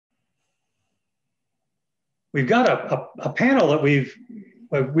we've got a panel that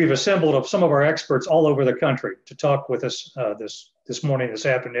we've assembled of some of our experts all over the country to talk with us this morning, this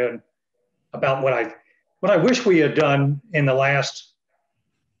afternoon, about what I wish we had done in the last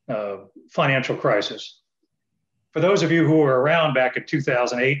financial crisis. For those of you who were around back in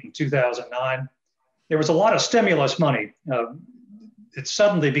 2008 and 2009, there was a lot of stimulus money. It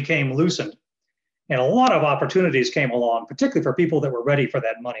suddenly became loosened, and a lot of opportunities came along, particularly for people that were ready for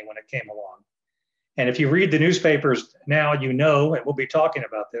that money when it came along. And if you read the newspapers now, you know, and we'll be talking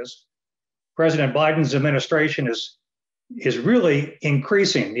about this, President Biden's administration is really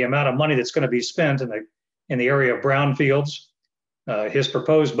increasing the amount of money that's going to be spent in the area of brownfields. His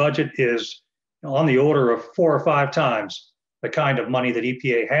proposed budget is on the order of 4 or 5 times the kind of money that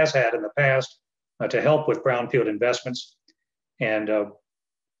EPA has had in the past to help with brownfield investments. And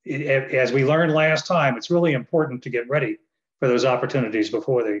as we learned last time, it's really important to get ready for those opportunities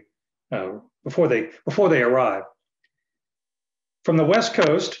before they arrive. From the West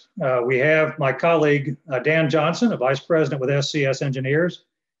Coast, we have my colleague Dan Johnson, a vice president with SCS Engineers,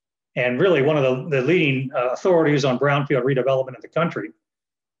 and really one of the leading authorities on brownfield redevelopment in the country.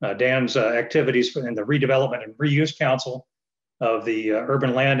 Dan's activities in the Redevelopment and Reuse Council of the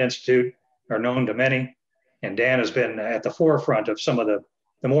Urban Land Institute are known to many, and Dan has been at the forefront of some of the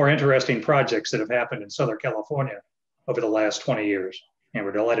more interesting projects that have happened in Southern California over the last 20 years, and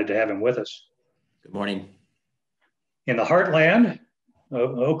we're delighted to have him with us. Good morning. In the heartland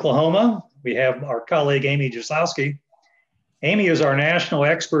of Oklahoma, we have our colleague Amy Jasowski. Amy is our national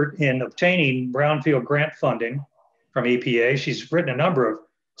expert in obtaining brownfield grant funding from EPA. She's written a number of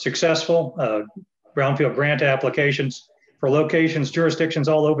successful brownfield grant applications for locations, jurisdictions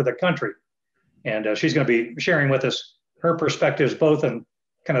all over the country. And she's going to be sharing with us her perspectives, both in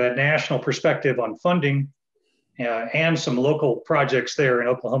kind of that national perspective on funding and some local projects there in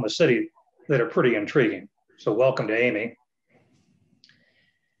Oklahoma City that are pretty intriguing. So welcome to Amy.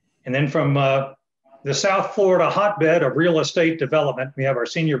 And then from the South Florida hotbed of real estate development, we have our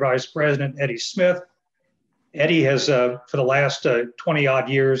Senior Vice President, Eddie Smith. Eddie has, for the last 20 odd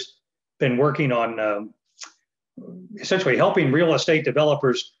years, been working on essentially helping real estate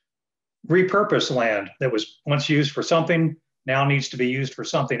developers repurpose land that was once used for something, now needs to be used for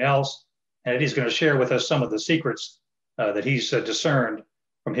something else. And Eddie's going to share with us some of the secrets that he's discerned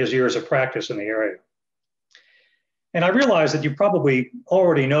from his years of practice in the area. And I realize that you probably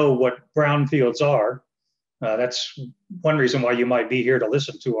already know what brownfields are. That's one reason why you might be here to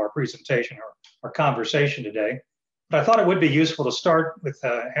listen to our presentation or our conversation today. But I thought it would be useful to start with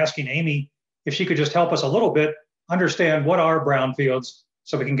asking Amy if she could just help us a little bit understand what are brownfields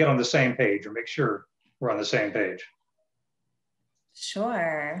so we can get on the same page or make sure we're on the same page.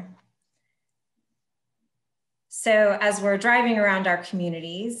 Sure. So as we're driving around our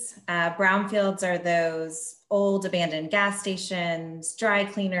communities, brownfields are those old abandoned gas stations,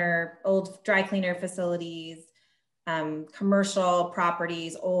 old dry cleaner facilities, commercial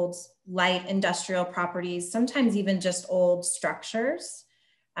properties, old light industrial properties, sometimes even just old structures.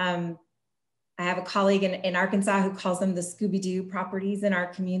 I have a colleague in Arkansas who calls them the Scooby-Doo properties in our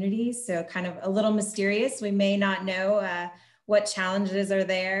communities. So kind of a little mysterious. We may not know what challenges are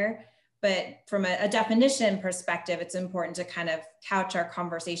there. But from a definition perspective, it's important to kind of couch our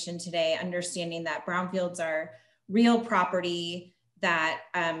conversation today, understanding that brownfields are real property that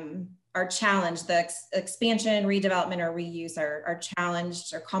are challenged. The expansion, redevelopment, or reuse are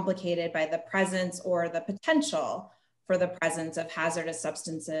challenged or complicated by the presence or the potential for the presence of hazardous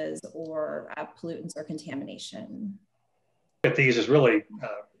substances or pollutants or contamination. At these as really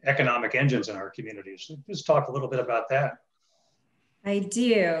economic engines in our communities. Just talk a little bit about that. I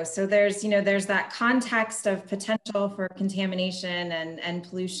do. So there's that context of potential for contamination and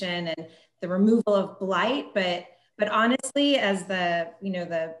pollution and the removal of blight, but honestly, as the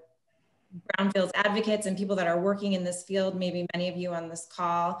brownfields advocates and people that are working in this field, maybe many of you on this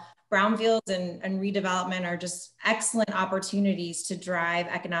call, brownfields and redevelopment are just excellent opportunities to drive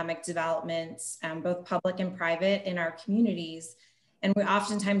economic developments, both public and private, in our communities. And we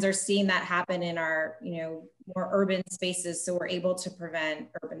oftentimes are seeing that happen in our, more urban spaces. So we're able to prevent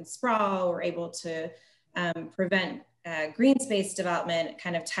urban sprawl, we're able to prevent green space development,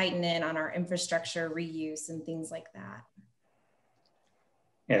 kind of tighten in on our infrastructure reuse and things like that.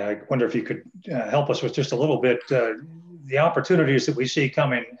 Yeah, I wonder if you could help us with just a little bit, the opportunities that we see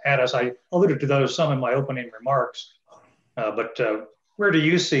coming at us. I alluded to those some in my opening remarks, but where do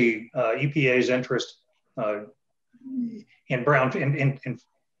you see EPA's interest in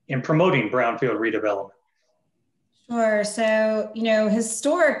promoting brownfield redevelopment? Sure. So,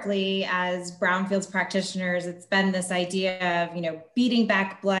 historically, as brownfields practitioners, it's been this idea of, beating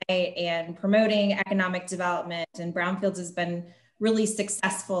back blight and promoting economic development. And brownfields has been really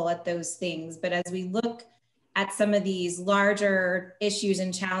successful at those things. But as we look at some of these larger issues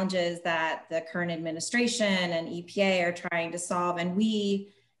and challenges that the current administration and EPA are trying to solve, and we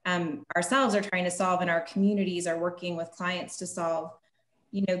ourselves are trying to solve, and our communities are working with clients to solve,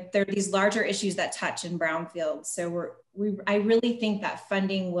 there are these larger issues that touch in brownfields. So I really think that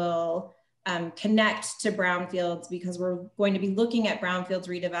funding will connect to brownfields, because we're going to be looking at brownfields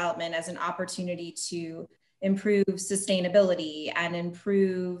redevelopment as an opportunity to improve sustainability and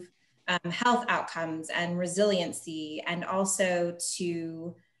improve health outcomes and resiliency, and also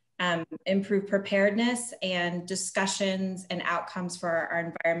to improve preparedness and discussions and outcomes for our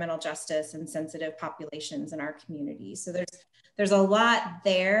environmental justice and sensitive populations in our communities. So there's a lot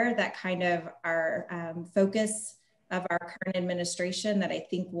there that kind of our focus of our current administration that I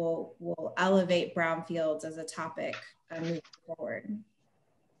think will elevate brownfields as a topic moving forward.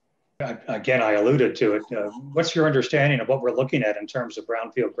 Again, I alluded to it. What's your understanding of what we're looking at in terms of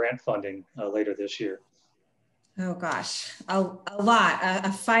brownfield grant funding later this year? Oh gosh, a lot,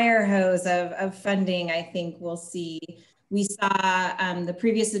 a fire hose of funding. I think we'll see. We saw the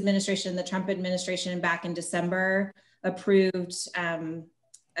previous administration, the Trump administration, back in December, approved,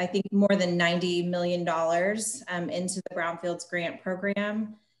 I think, more than $90 million into the Brownfields grant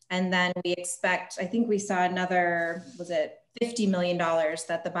program. And then we expect, I think we saw another, was it $50 million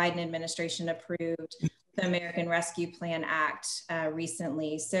that the Biden administration approved, the American Rescue Plan Act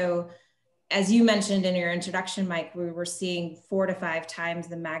recently. So as you mentioned in your introduction, Mike, we were seeing 4 to 5 times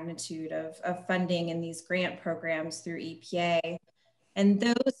the magnitude of funding in these grant programs through EPA. And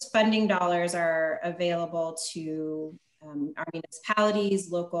those funding dollars are available to our municipalities,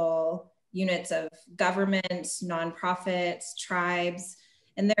 local units of government, nonprofits, tribes,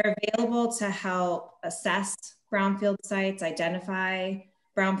 and they're available to help assess brownfield sites, identify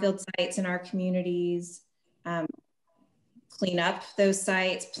brownfield sites in our communities, clean up those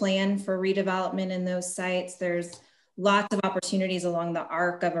sites, plan for redevelopment in those sites. There's lots of opportunities along the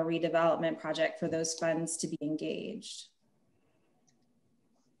arc of a redevelopment project for those funds to be engaged.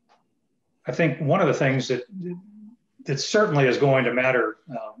 I think one of the things that certainly is going to matter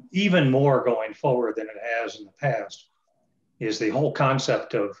even more going forward than it has in the past is the whole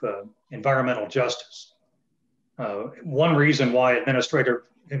concept of environmental justice. One reason why Administrator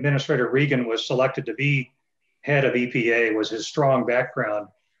Regan was selected to be head of EPA was his strong background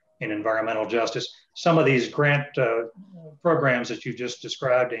in environmental justice. Some of these grant programs that you just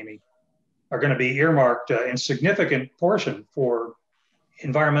described, Amy, are going to be earmarked in significant portion for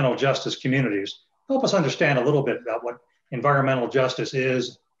environmental justice communities. Help us understand a little bit about what environmental justice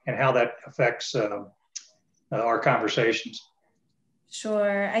is and how that affects our conversations.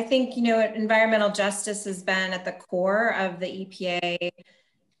 Sure. I think, environmental justice has been at the core of the EPA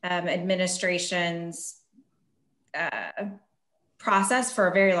administration's process for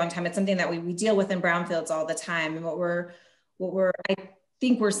a very long time. It's something that we deal with in brownfields all the time. And I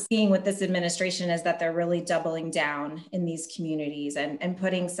think we're seeing with this administration is that they're really doubling down in these communities and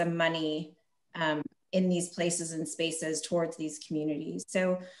putting some money in these places and spaces towards these communities.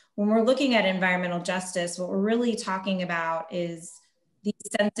 So when we're looking at environmental justice, what we're really talking about is these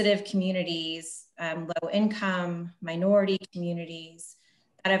sensitive communities, low income, minority communities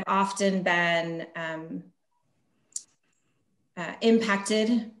that have often been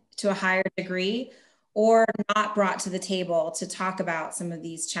impacted to a higher degree or not brought to the table to talk about some of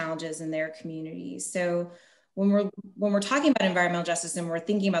these challenges in their communities. So when we're talking about environmental justice and we're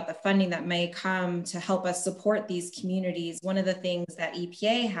thinking about the funding that may come to help us support these communities, one of the things that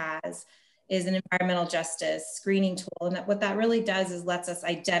EPA has is an environmental justice screening tool. And what that really does is lets us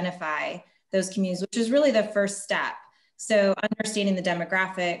identify those communities, which is really the first step. So understanding the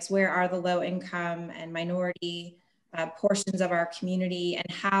demographics, where are the low income and minority portions of our community, and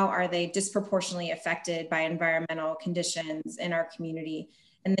how are they disproportionately affected by environmental conditions in our community.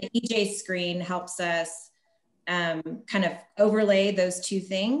 And the EJ screen helps us kind of overlay those two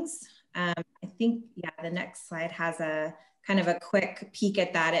things. I think, the next slide has a kind of a quick peek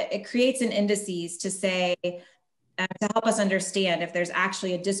at that. It creates an indices to say, to help us understand if there's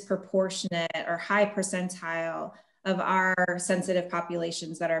actually a disproportionate or high percentile of our sensitive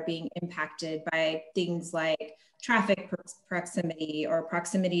populations that are being impacted by things like traffic proximity or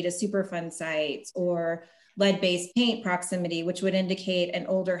proximity to Superfund sites or lead-based paint proximity, which would indicate an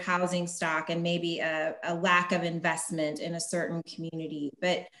older housing stock and maybe a lack of investment in a certain community.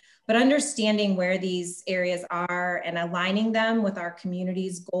 But understanding where these areas are and aligning them with our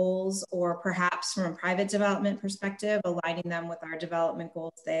community's goals, or perhaps from a private development perspective, aligning them with our development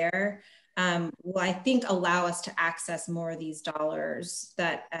goals there, will, I think, allow us to access more of these dollars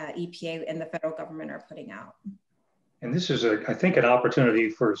that EPA and the federal government are putting out. And this is, I think, an opportunity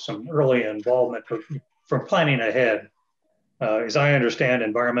for some early involvement from planning ahead. As I understand,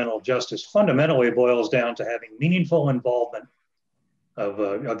 environmental justice fundamentally boils down to having meaningful involvement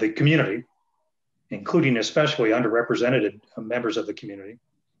of the community, including especially underrepresented members of the community,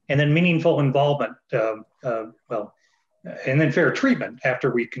 and then meaningful involvement, and then fair treatment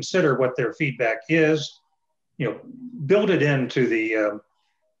after we consider what their feedback is, build it into the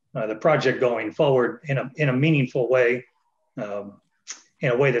project going forward in a meaningful way,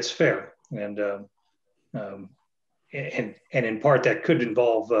 in a way that's fair, and in part that could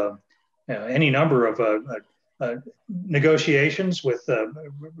involve any number of negotiations with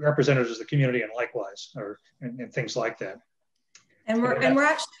representatives of the community, and likewise, and things like that. And we're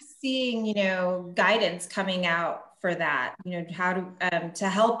actually seeing, guidance coming out for that, how to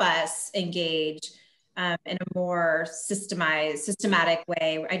help us engage in a more systematic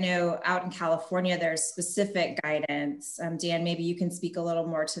way. I know out in California, there's specific guidance. Dan, maybe you can speak a little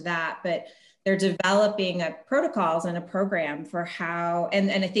more to that, but they're developing protocols and a program for how, and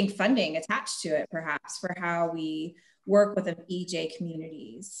I think funding attached to it, perhaps, for how we work with the EJ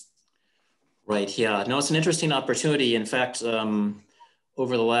communities. Right, yeah. No, it's an interesting opportunity. In fact,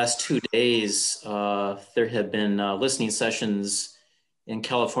 over the last 2 days, there have been listening sessions in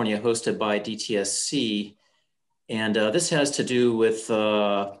California hosted by DTSC. And this has to do with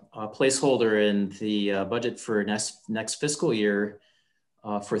a placeholder in the budget for next fiscal year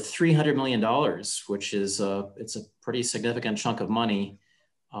for $300 million, which is it's a pretty significant chunk of money.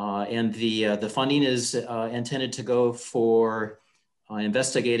 And the funding is intended to go for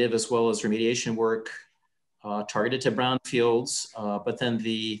investigative as well as remediation work targeted to brownfields. But then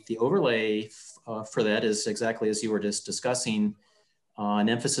the overlay for that is exactly as you were just discussing, an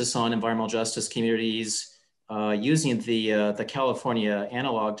emphasis on environmental justice communities, using the California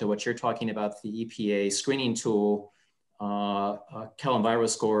analog to what you're talking about, the EPA screening tool,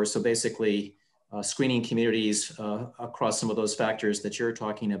 CalEnviroScore. So basically screening communities across some of those factors that you're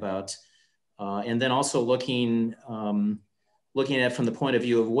talking about. And then also looking at from the point of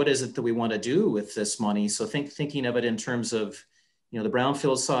view of what is it that we want to do with this money. So thinking of it in terms of, the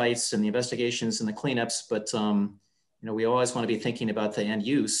brownfield sites and the investigations and the cleanups, but we always want to be thinking about the end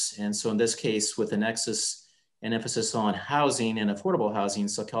use. And so in this case, with the nexus and emphasis on housing and affordable housing,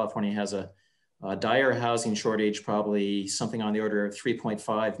 so California has a dire housing shortage, probably something on the order of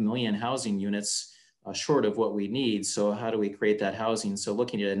 3.5 million housing units short of what we need. So how do we create that housing? So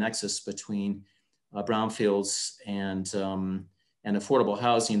looking at a nexus between brownfields and affordable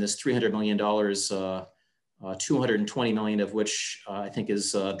housing, this $300 million, 220 million of which I think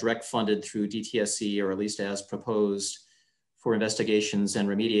is direct funded through DTSC, or at least as proposed for investigations and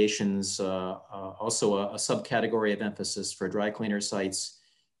remediations, also a subcategory of emphasis for dry cleaner sites,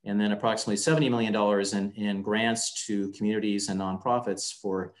 and then approximately $70 million in grants to communities and nonprofits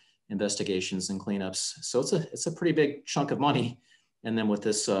for investigations and cleanups. So it's a pretty big chunk of money. And then with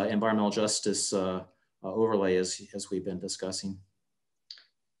this environmental justice overlay as we've been discussing.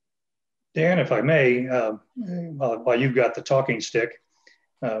 Dan, if I may, while you've got the talking stick,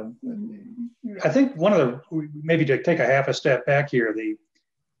 I think maybe to take a half a step back here,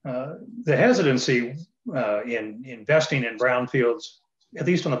 the hesitancy in investing in brownfields, at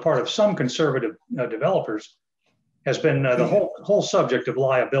least on the part of some conservative developers, has been the whole subject of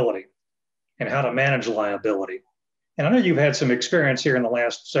liability and how to manage liability. And I know you've had some experience here in the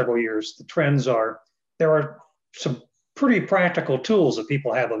last several years. The trends are, there are some pretty practical tools that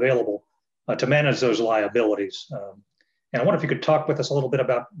people have available to manage those liabilities. And I wonder if you could talk with us a little bit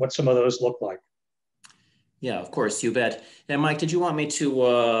about what some of those look like. Yeah, of course, you bet. And Mike, did you want me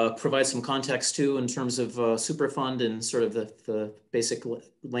to provide some context too in terms of Superfund and sort of the basic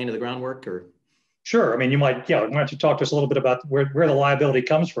laying of the groundwork, or? Sure. I mean, why don't you talk to us a little bit about where the liability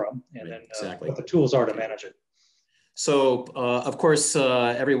comes from, and then exactly what the tools are to manage it. So, of course,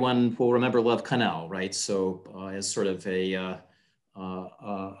 everyone will remember Love Canal, right? So as sort of a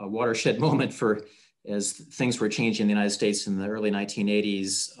watershed moment as things were changing in the United States in the early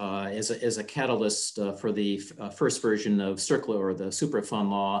 1980s, as a catalyst for the first version of CERCLA, or the Superfund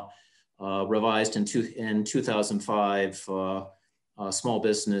law, revised in 2005, small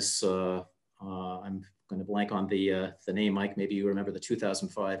business, I'm going to blank on the name, Mike, maybe you remember the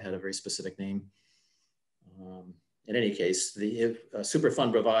 2005 had a very specific name. In any case, the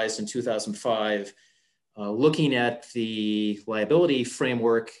Superfund revised in 2005, looking at the liability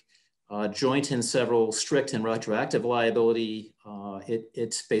framework, joint and several, strict and retroactive liability.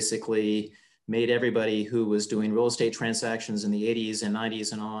 It basically made everybody who was doing real estate transactions in the 80s and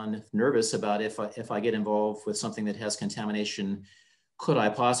 90s and on nervous about if I get involved with something that has contamination, could I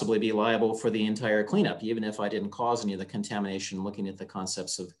possibly be liable for the entire cleanup, even if I didn't cause any of the contamination, looking at the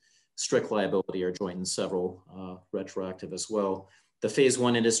concepts of strict liability or joint and several, retroactive as well. The phase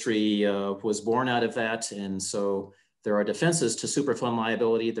one industry was born out of that. And so there are defenses to Superfund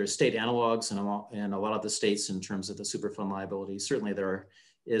liability. There's state analogs in a lot of the states in terms of the Superfund liability. Certainly there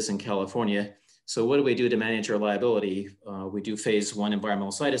is in California. So what do we do to manage our liability? We do phase one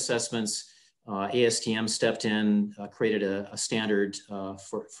environmental site assessments. ASTM stepped in, created a standard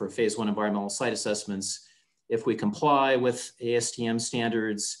for phase one environmental site assessments. If we comply with ASTM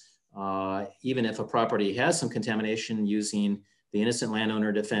standards, even if a property has some contamination, using the innocent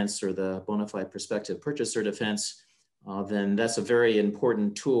landowner defense or the bona fide prospective purchaser defense, then that's a very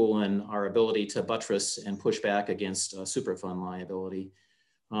important tool in our ability to buttress and push back against Superfund liability.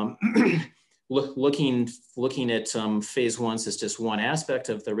 Looking at phase ones is just one aspect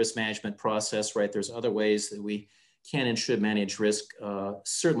of the risk management process, right? There's other ways that we can and should manage risk.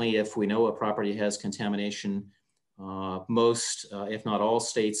 Certainly if we know a property has contamination, most, if not all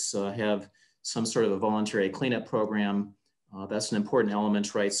states have some sort of a voluntary cleanup program. That's an important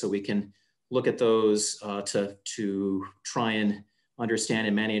element, right? So we can look at those to try and understand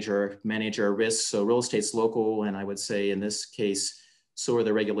and manage our risks. So real estate's local, and I would say in this case, so are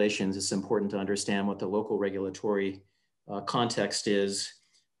the regulations. It's important to understand what the local regulatory context is.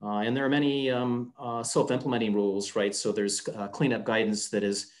 And there are many self-implementing rules, right? So there's cleanup guidance that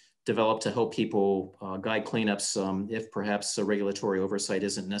is developed to help people guide cleanups if perhaps a regulatory oversight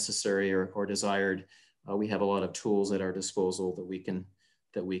isn't necessary or desired. We have a lot of tools at our disposal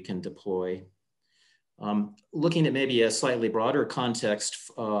that we can deploy. Looking at maybe a slightly broader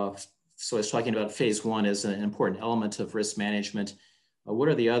context, so I was talking about phase one as an important element of risk management. What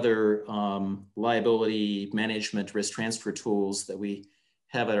are the other liability management risk transfer tools that we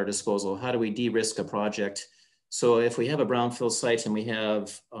have at our disposal? How do we de-risk a project? So if we have a brownfield site and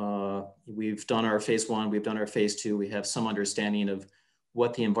we've done our phase one, we've done our phase two, we have some understanding of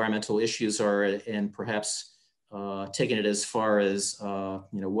what the environmental issues are, and perhaps taking it as far as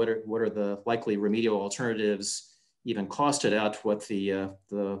what are the likely remedial alternatives, even costed out what the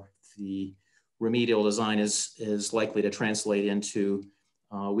remedial design is likely to translate into.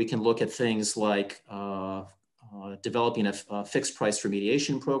 We can look at things like developing a fixed price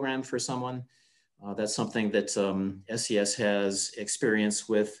remediation program for someone. That's something that SES has experience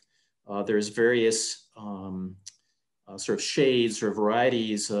with. There's various sort of shades or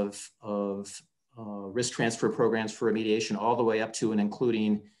varieties of risk transfer programs for remediation, all the way up to and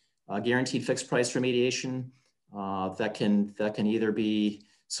including guaranteed fixed price remediation. That can either be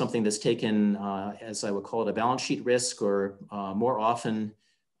something that's taken, as I would call it, a balance sheet risk, or more often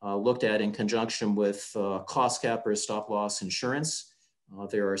looked at in conjunction with cost cap or stop loss insurance.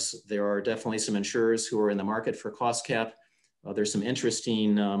 There are definitely some insurers who are in the market for cost cap. There's some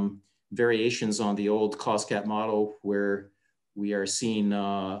interesting variations on the old cost cap model where we are seeing,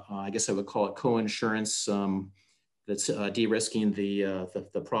 I guess I would call it co-insurance, that's de-risking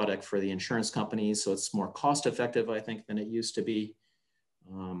the product for the insurance companies. So it's more cost effective, I think, than it used to be.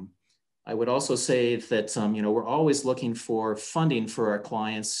 I would also say that we're always looking for funding for our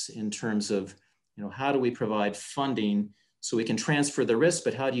clients in terms of how do we provide funding so we can transfer the risk,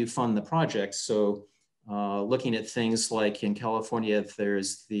 but how do you fund the project? So looking at things like in California,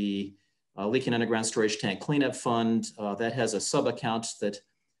 there's the Leaking Underground Storage Tank Cleanup Fund that has a sub-account that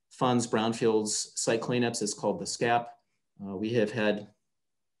funds brownfields site cleanups. It's called the SCAP. We have had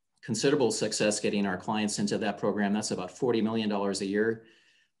considerable success getting our clients into that program. That's about $40 million a year.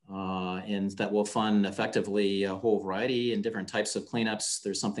 And that will fund effectively a whole variety and different types of cleanups.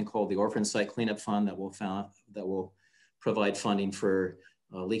 There's something called the Orphan Site Cleanup Fund that will provide funding for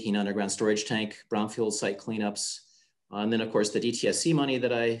leaking underground storage tank, brownfield site cleanups. And then of course the DTSC money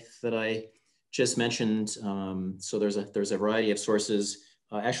that I just mentioned. So there's a variety of sources.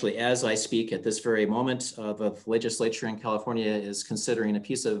 Actually, as I speak at this very moment, the legislature in California is considering a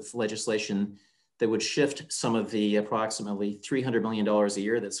piece of legislation that would shift some of the approximately $300 million a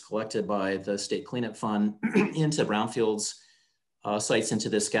year that's collected by the State Cleanup Fund into brownfields sites, into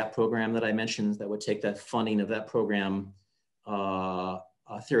this SCAP program that I mentioned, that would take that funding of that program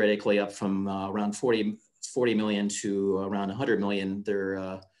theoretically up from around 40 million to around 100 million.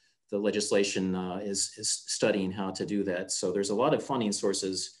 The legislation is studying how to do that. So there's a lot of funding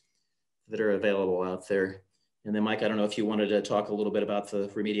sources that are available out there. And then Mike, I don't know if you wanted to talk a little bit about the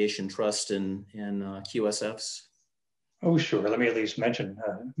remediation trust and QSFs. Oh, sure. Let me at least mention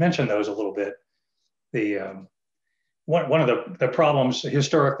those a little bit. The one of the problems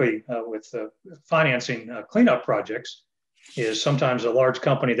historically with financing cleanup projects is sometimes a large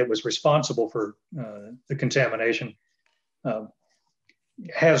company that was responsible for the contamination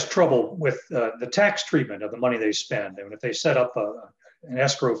has trouble with the tax treatment of the money they spend. And if they set up an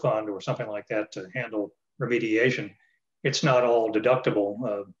escrow fund or something like that to handle remediation, it's not all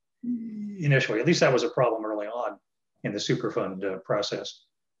deductible initially. At least that was a problem early on in the Superfund process.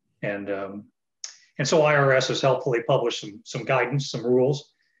 And so IRS has helpfully published some guidance, some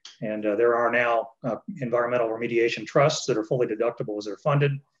rules, and there are now environmental remediation trusts that are fully deductible as they're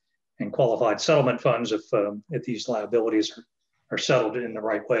funded, and qualified settlement funds if these liabilities are settled in the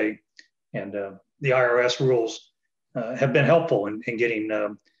right way. And the IRS rules have been helpful in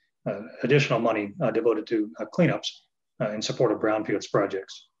getting additional money devoted to cleanups in support of brownfields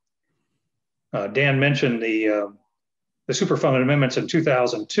projects. Dan mentioned the Superfund amendments in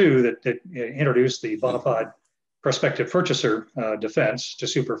 2002 that introduced the bona fide prospective purchaser defense to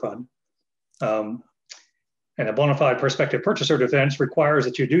Superfund. And a bona fide prospective purchaser defense requires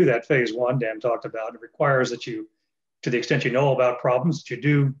that you do that phase one Dan talked about. It requires that you, to the extent you know about problems, that you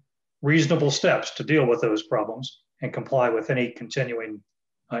do reasonable steps to deal with those problems and comply with any continuing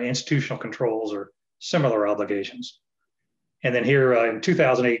institutional controls or similar obligations. And then here in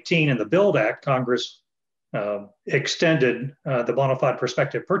 2018 in the BUILD Act, Congress extended the bona fide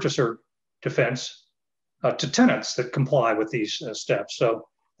prospective purchaser defense to tenants that comply with these steps. So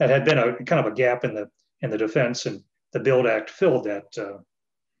that had been a kind of a gap in the defense, and the BUILD Act filled that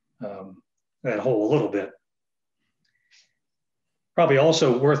hole a little bit. Probably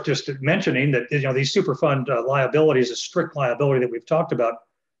also worth just mentioning that these Superfund liabilities, a strict liability that we've talked about,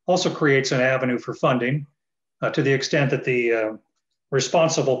 also creates an avenue for funding to the extent that the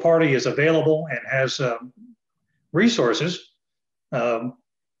responsible party is available and has resources.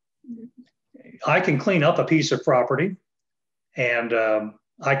 I can clean up a piece of property, and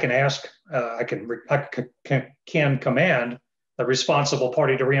I can ask, I can command the responsible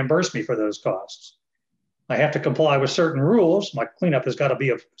party to reimburse me for those costs. I have to comply with certain rules. My cleanup has got to be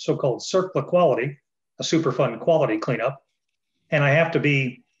of so-called CERCLA quality, a Superfund quality cleanup, and I have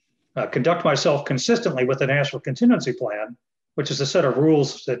to conduct myself consistently with the National Contingency Plan, which is a set of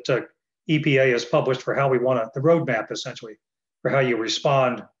rules that EPA has published for how we want the roadmap essentially for how you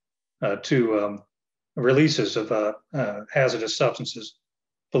respond to releases of hazardous substances,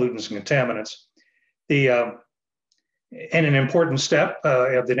 pollutants, and contaminants. And an important step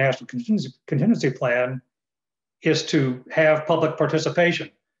of the National Contingency Plan is to have public participation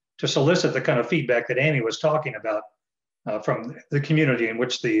to solicit the kind of feedback that Amy was talking about from the community in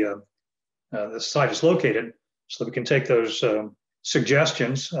which the site is located, so that we can take those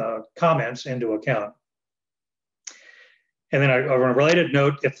suggestions, comments into account. And then on a related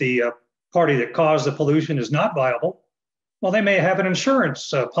note, if the party that caused the pollution is not viable, well, they may have an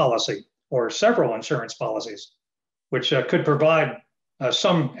insurance policy or several insurance policies, which could provide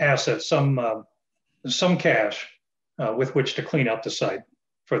some assets, some cash with which to clean up the site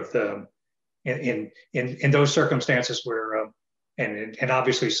for in those circumstances where, and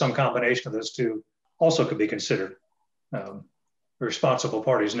obviously some combination of those two also could be considered. The responsible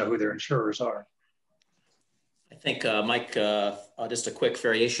parties know who their insurers are. I think, Mike, just a quick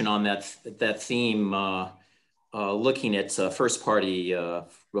variation on that theme, looking at first-party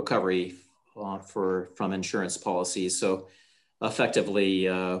recovery from insurance policies. So effectively,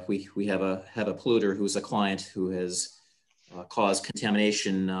 we have a polluter who's a client who has caused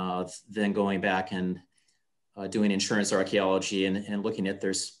contamination, then going back and doing insurance archaeology and looking at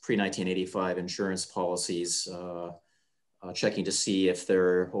their pre-1985 insurance policies, checking to see if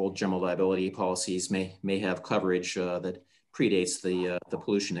their old general liability policies may have coverage that predates the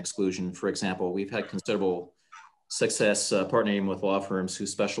pollution exclusion. For example, we've had considerable success partnering with law firms who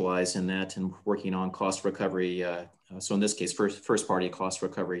specialize in that and working on cost recovery. So in this case, first party cost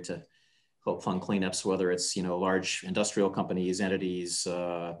recovery to help fund cleanups, whether it's large industrial companies, entities,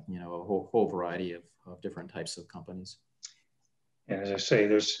 a whole variety of different types of companies. And as I say,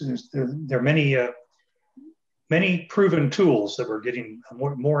 there are many proven tools that we're getting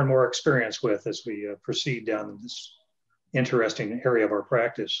more and more experience with as we proceed down this interesting area of our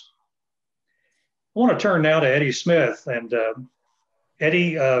practice. I want to turn now to Eddie Smith. And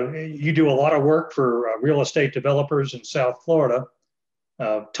Eddie, you do a lot of work for real estate developers in South Florida.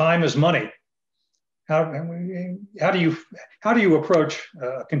 Time is money. How do you approach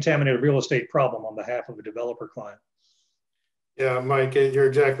a contaminated real estate problem on behalf of a developer client? Yeah, Mike, you're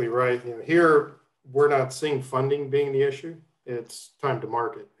exactly right. Here we're not seeing funding being the issue. It's time to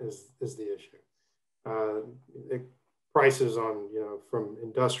market is the issue. Prices on from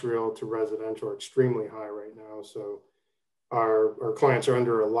industrial to residential are extremely high right now. So our clients are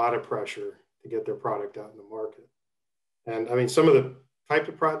under a lot of pressure to get their product out in the market. And I mean, some of the type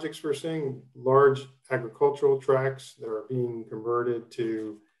of projects we're seeing, large agricultural tracts that are being converted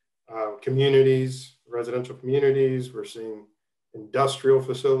to communities, residential communities. We're seeing industrial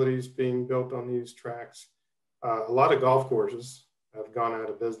facilities being built on these tracts. A lot of golf courses have gone out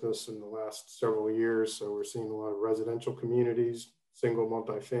of business in the last several years. So we're seeing a lot of residential communities, single,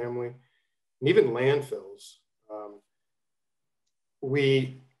 multifamily, and even landfills.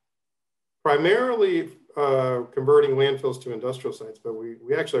 We primarily converting landfills to industrial sites, but we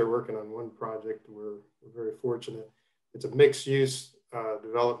actually are working on one project. We're very fortunate. It's a mixed use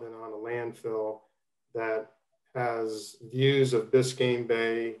development on a landfill that has views of Biscayne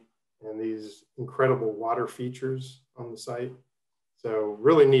Bay and these incredible water features on the site. So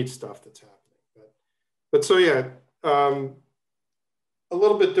really neat stuff that's happening. But so yeah, a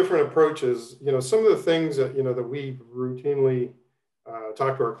little bit different approaches. Some of the things that that we routinely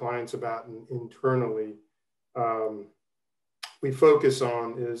talk to our clients about internally, we focus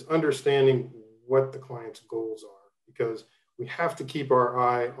on is understanding what the client's goals are, because we have to keep our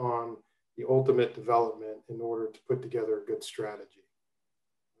eye on the ultimate development in order to put together a good strategy.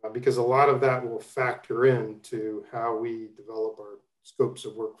 Because a lot of that will factor into how we develop our scopes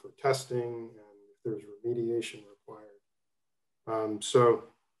of work for testing and if there's remediation required.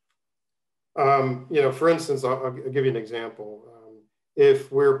 For instance, I'll give you an example.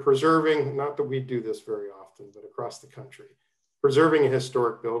 If we're preserving, not that we do this very often, but across the country, preserving a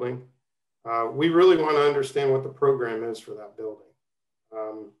historic building, we really want to understand what the program is for that building.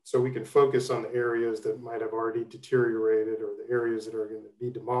 So we can focus on the areas that might have already deteriorated or the areas that are going to be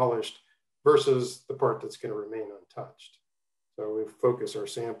demolished versus the part that's going to remain untouched. So we focus our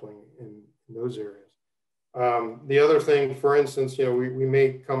sampling in those areas. The other thing, for instance, we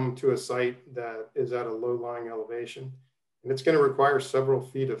may come to a site that is at a low-lying elevation, and it's going to require several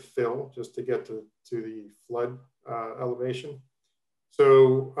feet of fill just to get to the flood elevation.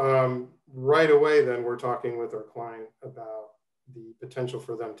 So right away, then we're talking with our client about the potential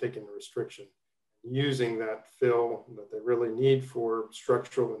for them taking a restriction, using that fill that they really need for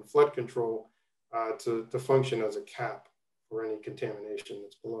structural and flood control to function as a cap for any contamination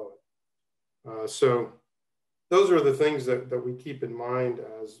that's below it. So those are the things that we keep in mind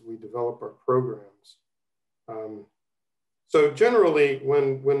as we develop our programs. So generally,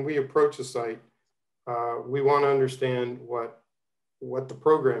 when we approach a site, we want to understand what the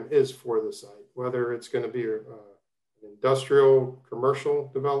program is for the site, whether it's going to be an industrial,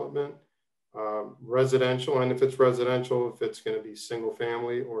 commercial development, residential, and if it's residential, if it's going to be single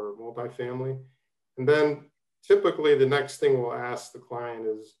family or multifamily. And then typically the next thing we'll ask the client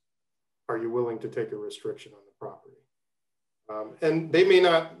is, are you willing to take a restriction on the property? And they may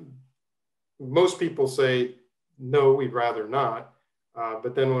not, most people say, no, we'd rather not.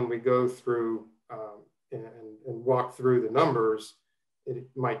 But then when we go through and walk through the numbers, it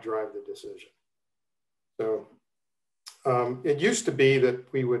might drive the decision. So it used to be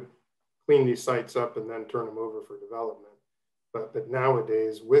that we would clean these sites up and then turn them over for development. But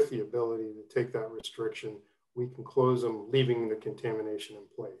nowadays, with the ability to take that restriction, we can close them, leaving the contamination in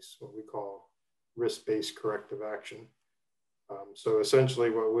place, what we call risk-based corrective action. So essentially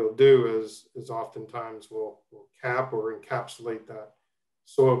what we'll do is oftentimes we'll cap or encapsulate that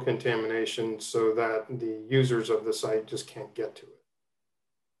soil contamination so that the users of the site just can't get to it.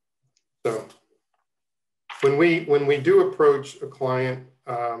 So when we do approach a client,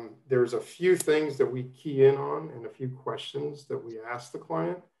 there's a few things that we key in on and a few questions that we ask the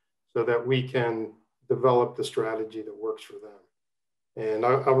client so that we can develop the strategy that works for them. And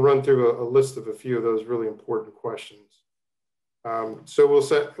I'll run through a list of a few of those really important questions. So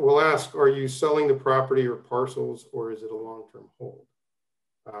we'll ask, are you selling the property or parcels, or is it a long-term hold?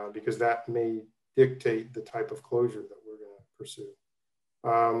 Because that may dictate the type of closure that we're going to pursue.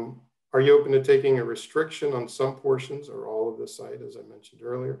 Are you open to taking a restriction on some portions or all of the site, as I mentioned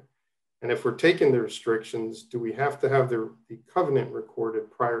earlier? And if we're taking the restrictions, do we have to have the covenant recorded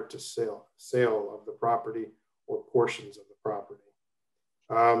prior to sale of the property or portions of the property?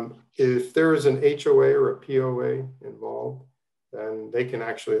 If there is an HOA or a POA involved, then they can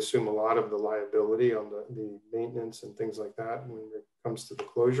actually assume a lot of the liability on the maintenance and things like that when it comes to the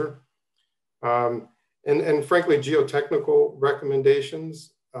closure. And frankly, geotechnical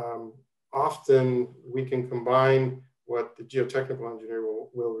recommendations, often we can combine what the geotechnical engineer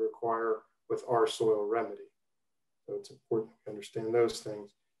will require with our soil remedy. So it's important to understand those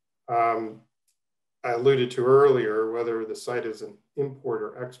things. I alluded to earlier, whether the site is an import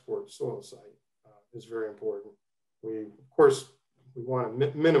or export soil site is very important. Of course, we want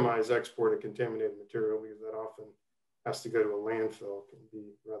to minimize export of contaminated material because that often has to go to a landfill, can be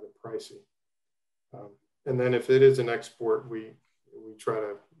rather pricey. And then if it is an export, we try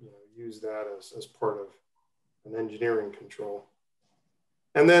to use that as part of an engineering control.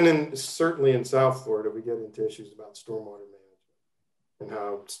 And then certainly in South Florida, we get into issues about stormwater management and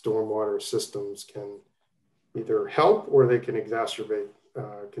how stormwater systems can either help or they can exacerbate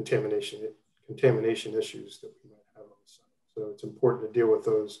contamination issues that we might have on the site. So it's important to deal with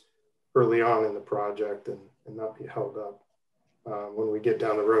those early on in the project and not be held up when we get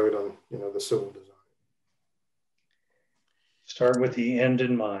down the road on the civil design. Start with the end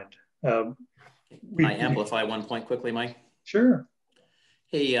in mind. Can I amplify one point quickly, Mike? Sure.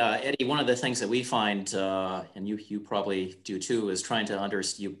 Hey, Eddie, one of the things that we find, and you probably do too, is trying to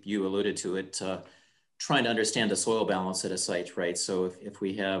understand, you alluded to it, trying to understand the soil balance at a site, right? So if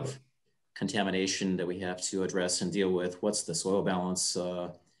we have contamination that we have to address and deal with, what's the soil balance?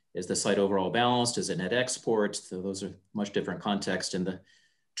 Is the site overall balanced? Is it net export? So those are much different contexts, and the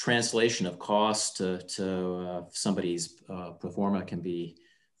translation of cost to somebody's pro forma can be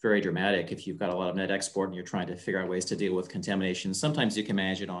very dramatic if you've got a lot of net export and you're trying to figure out ways to deal with contamination. Sometimes you can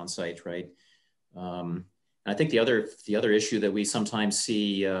manage it on site, right? I think the other issue that we sometimes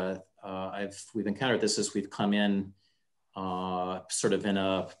see, we've encountered this as we've come in sort of in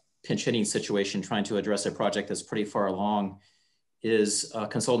a pinch hitting situation trying to address a project that's pretty far along, is a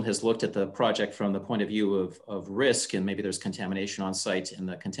consultant has looked at the project from the point of view of risk, and maybe there's contamination on site and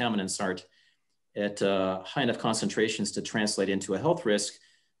the contaminants aren't at high enough concentrations to translate into a health risk.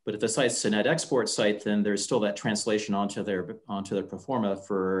 But if the site's a net export site, then there's still that translation onto their pro forma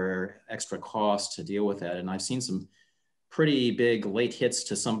for extra cost to deal with that. And I've seen some pretty big late hits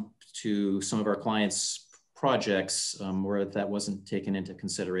to some of our clients' projects where that wasn't taken into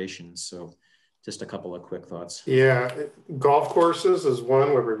consideration. So just a couple of quick thoughts. Yeah, golf courses is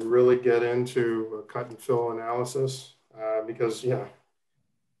one where we really get into a cut and fill analysis because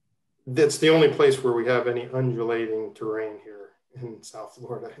that's the only place where we have any undulating terrain here in South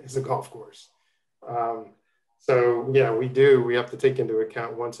Florida is a golf course. So yeah, we have to take into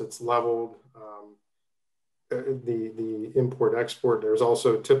account once it's leveled, the import export. There's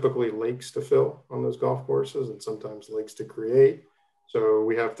also typically lakes to fill on those golf courses and sometimes lakes to create. So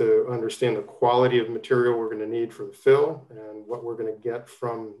we have to understand the quality of material we're going to need for the fill and what we're going to get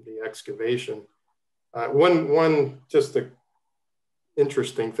from the excavation. One just the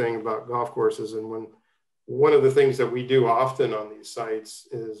interesting thing about golf courses, and one of the things that we do often on these sites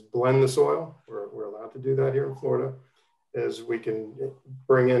is blend the soil. We're allowed to do that here in Florida, is we can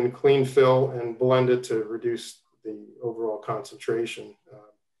bring in clean fill and blend it to reduce the overall concentration,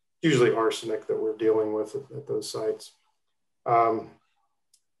 usually arsenic that we're dealing with at those sites.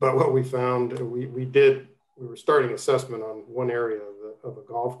 But what we found, we were starting assessment on one area of a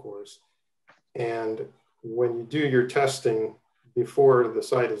golf course. And when you do your testing before the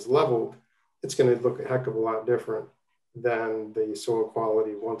site is leveled, it's going to look a heck of a lot different than the soil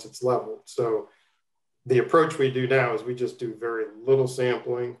quality once it's leveled. So the approach we do now is we just do very little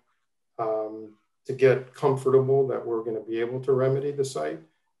sampling to get comfortable that we're going to be able to remedy the site.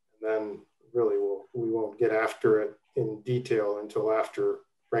 And then really we won't get after it in detail until after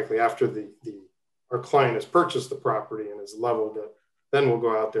our client has purchased the property and has leveled it. Then we'll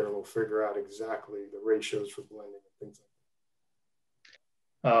go out there and we'll figure out exactly the ratios for blending and things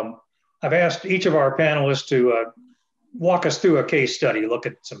like that. I've asked each of our panelists to walk us through a case study, look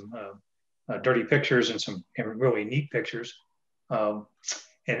at some dirty pictures and some really neat pictures. And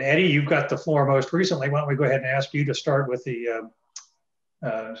Eddie, you've got the floor most recently. Why don't we go ahead and ask you to start with the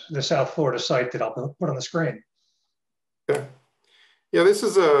South Florida site that I'll put on the screen. Okay. Yeah, this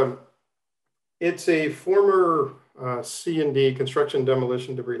is it's a former C&D, construction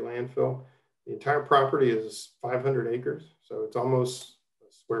demolition debris landfill. The entire property is 500 acres, so it's almost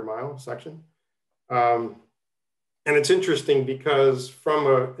a square mile section. And it's interesting because from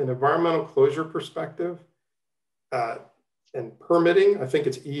an environmental closure perspective and permitting, I think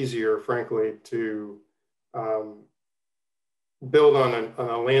it's easier, frankly, to build on a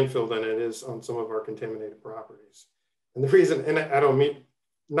landfill than it is on some of our contaminated properties. And the reason, and I don't mean,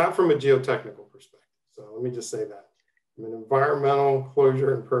 not from a geotechnical perspective, so let me just say that. From an environmental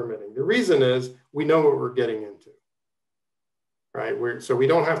closure and permitting. The reason is we know what we're getting into. right? So we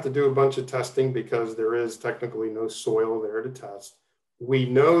don't have to do a bunch of testing because there is technically no soil there to test. We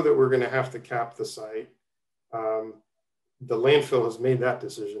know that we're going to have to cap the site. The landfill has made that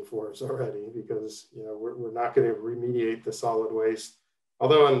decision for us already because, you know, we're not going to remediate the solid waste.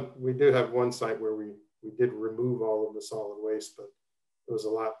 Although we do have one site where we did remove all of the solid waste, but it was a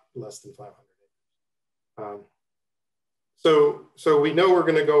lot less than 500 acres. So we know we're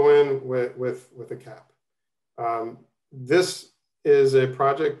going to go in with a cap. This is a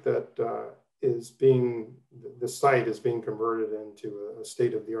project that the site is being converted into a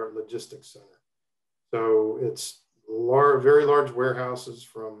state-of-the-art logistics center. So it's very large warehouses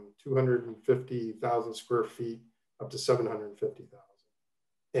from 250,000 square feet up to 750,000.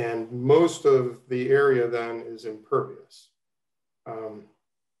 And most of the area then is impervious.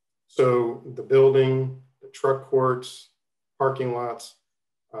 So the building, the truck courts, parking lots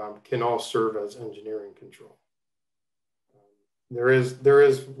can all serve as engineering control. There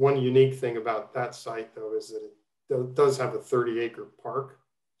is one unique thing about that site though, is that it does have a 30-acre park,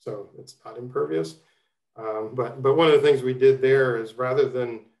 so it's not impervious. But one of the things we did there is rather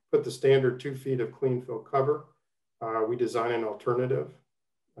than put the standard 2 feet of clean fill cover, we designed an alternative.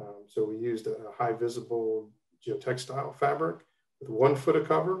 So we used a high visible geotextile fabric with 1 foot of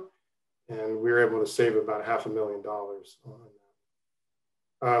cover, and we were able to save about $500,000 on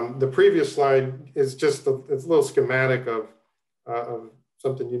that. The previous slide is just it's a little schematic of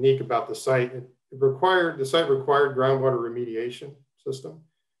something unique about the site. The site required groundwater remediation system.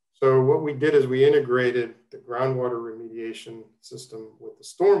 So what we did is we integrated the groundwater remediation system with the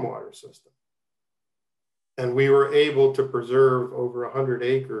stormwater system. And we were able to preserve over 100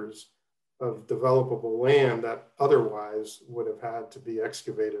 acres of developable land that otherwise would have had to be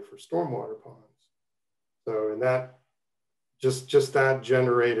excavated for stormwater ponds. So, and that just that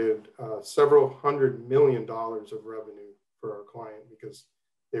generated several $100 million of revenue for our client because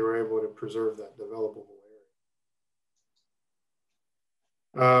they were able to preserve that developable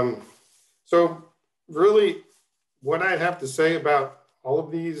area. So really what I have to say about all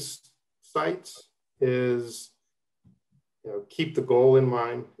of these sites is, you know, keep the goal in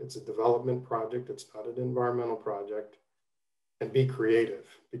mind. It's a development project. It's not an environmental project, and be creative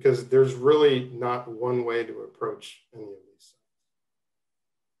because there's really not one way to approach any of these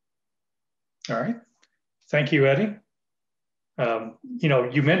sites. All right. Thank you, Eddie. You know,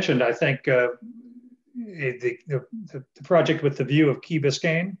 you mentioned, I think, the project with the view of Key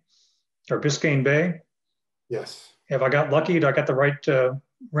Biscayne or Biscayne Bay. Yes. Have I got lucky? Did I got the right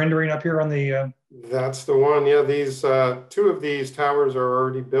rendering up here on the? That's the one. Yeah, these 2 of these towers are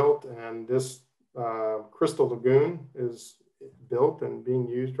already built, and this Crystal Lagoon is built and being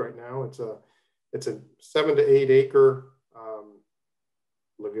used right now. It's a 7 to 8 acre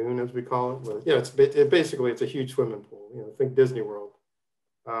lagoon, as we call it. But, yeah, basically it's a huge swimming pool. You know, think Disney World,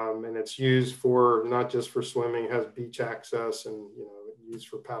 and it's used for not just for swimming. It has beach access, and you know, used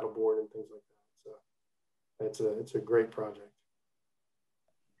for paddleboard and things like that. So it's a great project.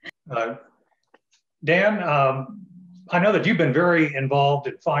 Dan, I know that you've been very involved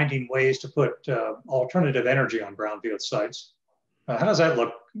in finding ways to put alternative energy on brownfield sites. How does that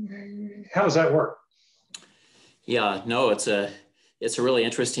look? How does that work? Yeah, no, it's a really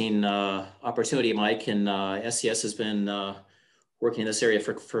interesting opportunity, Mike, and SCS has been working in this area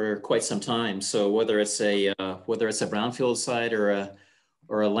for quite some time. So whether it's a brownfield site or a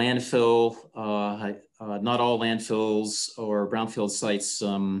landfill, not all landfills or brownfield sites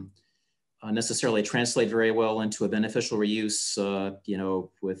necessarily translate very well into a beneficial reuse, you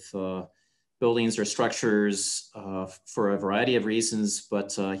know, with buildings or structures for a variety of reasons.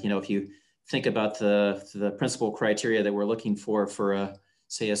 But you know, if you think about the principal criteria that we're looking for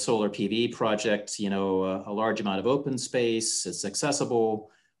say a solar PV project, you know, a large amount of open space, it's accessible.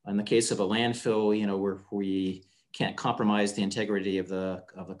 In the case of a landfill, you know, we can't compromise the integrity of the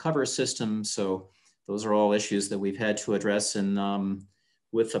cover system. So those are all issues that we've had to address. And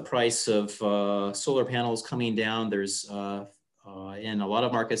with the price of solar panels coming down, there's in a lot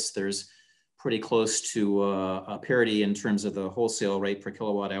of markets, there's pretty close to a parity in terms of the wholesale rate per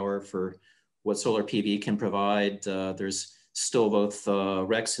kilowatt hour for what solar PV can provide. There's still both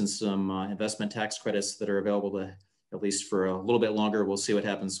RECs and some investment tax credits that are available to, at least for a little bit longer. We'll see what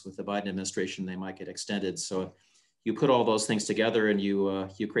happens with the Biden administration. They might get extended. So you put all those things together and you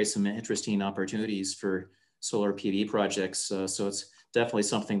create some interesting opportunities for solar PV projects. So it's definitely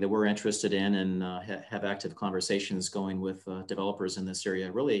something that we're interested in and have active conversations going with developers in this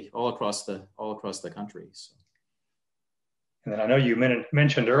area, really all across the country. So. And then I know you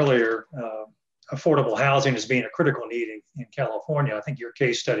mentioned earlier affordable housing as being a critical need in California. I think your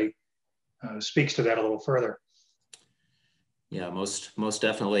case study speaks to that a little further. Yeah, most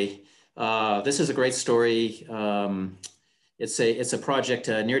definitely. This is a great story. It's a project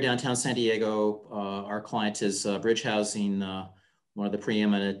near downtown San Diego. Our client is Bridge Housing, one of the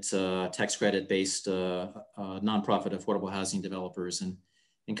preeminent tax credit-based nonprofit affordable housing developers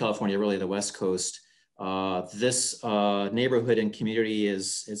in California, really the West Coast. This neighborhood and community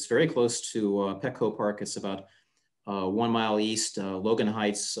it's very close to Petco Park. It's about 1 mile east, Logan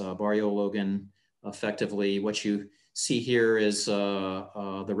Heights, Barrio Logan. Effectively, what you see here is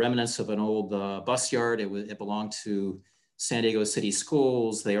the remnants of an old bus yard. It belonged to San Diego City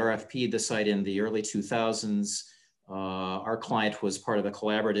Schools. They RFP'd the site in the early 2000s. Our client was part of a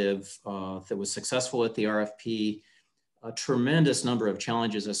collaborative that was successful at the RFP. A tremendous number of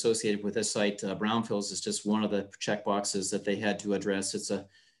challenges associated with this site. Brownfields is just one of the check boxes that they had to address. It's a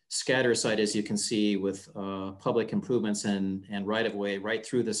scatter site, as you can see, with public improvements and right-of-way right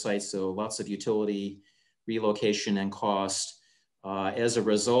through the site. So lots of utility, relocation, and cost. As a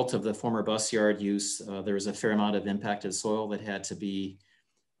result of the former bus yard use, there was a fair amount of impacted soil that had to be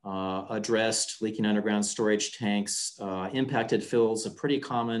addressed, leaking underground storage tanks, impacted fills, a pretty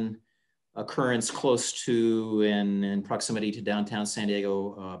common occurrence close to and in proximity to downtown San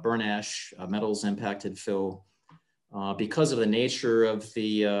Diego, burn ash, metals impacted fill. Because of the nature of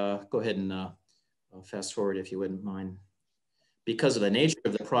the, go ahead and fast forward if you wouldn't mind. Because of the nature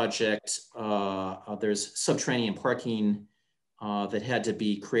of the project, there's subterranean parking that had to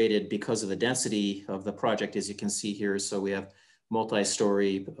be created because of the density of the project, as you can see here. So we have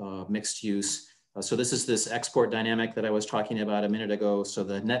multi-story mixed use. So this is this export dynamic that I was talking about a minute ago. So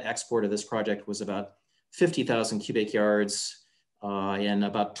the net export of this project was about 50,000 cubic yards, and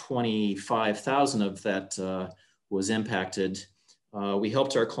about 25,000 of that was impacted. We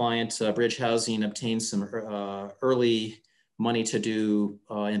helped our client, Bridge Housing, obtain some early money to do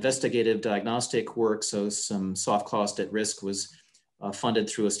investigative diagnostic work. So some soft cost at risk was funded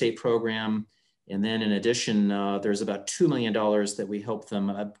through a state program. And then in addition, there's about $2 million that we helped them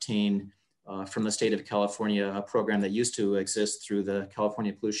obtain from the state of California, a program that used to exist through the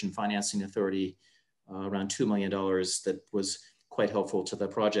California Pollution Financing Authority, around $2 million that was quite helpful to the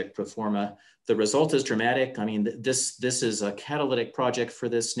project pro forma. The result is dramatic. I mean, this is a catalytic project for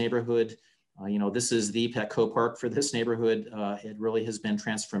this neighborhood. You know, this is the Petco Park for this neighborhood. It really has been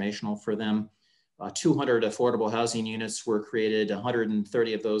transformational for them. 200 affordable housing units were created.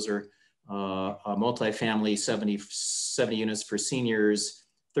 130 of those are multifamily, 70 units for seniors,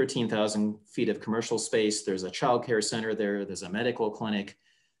 13,000 feet of commercial space. There's a childcare center there. There's a medical clinic.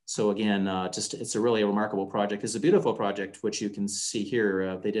 So again, it's a really remarkable project. It's a beautiful project, which you can see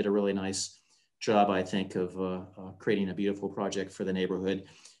here. They did a really nice job, I think, of creating a beautiful project for the neighborhood.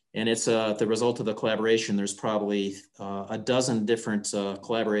 And it's the result of the collaboration. There's probably a dozen different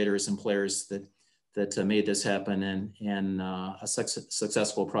collaborators and players that made this happen, and a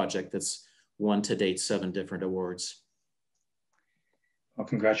successful project that's won to date 7 different awards. Well,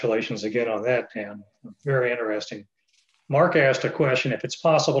 congratulations again on that, Dan. Very interesting. Mark asked a question, if it's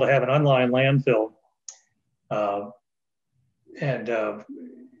possible to have an unlined landfill and a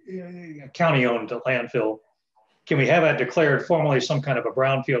county-owned landfill, can we have it declared formally some kind of a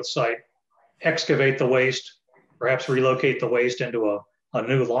brownfield site, excavate the waste, perhaps relocate the waste into a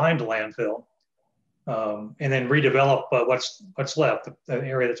new lined landfill, and then redevelop what's left, the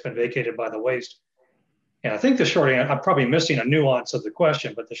area that's been vacated by the waste? And I think the short answer, I'm probably missing a nuance of the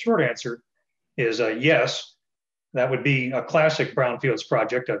question, but the short answer is yes. That would be a classic brownfields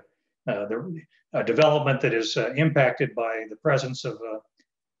project, a development that is impacted by the presence of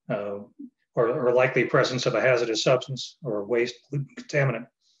or likely presence of a hazardous substance or waste contaminant.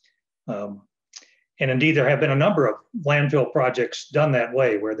 And indeed, there have been a number of landfill projects done that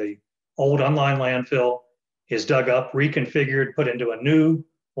way, where the old unlined landfill is dug up, reconfigured, put into a new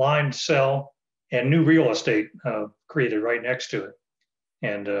lined cell, and new real estate created right next to it.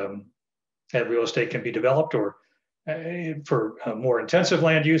 And that real estate can be developed or for more intensive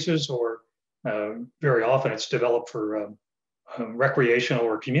land uses, or very often it's developed for recreational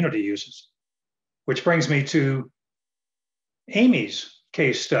or community uses. Which brings me to Amy's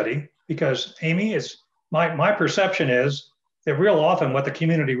case study, because Amy, is my perception is that real often what the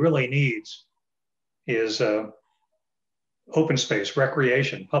community really needs is open space,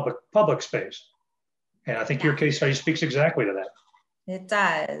 recreation, public space. And I think your case study speaks exactly to that. It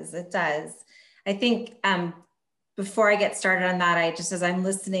does, it does. I think before I get started on that, as I'm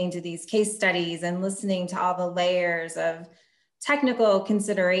listening to these case studies and listening to all the layers of technical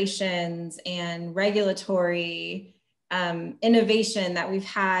considerations and regulatory innovation that we've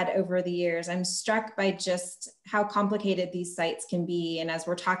had over the years, I'm struck by just how complicated these sites can be. And as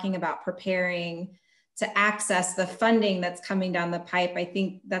we're talking about preparing access the funding that's coming down the pipe. I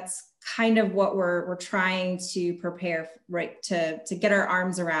think that's kind of what we're trying to prepare, right, to get our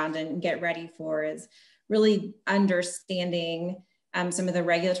arms around and get ready for, is really understanding some of the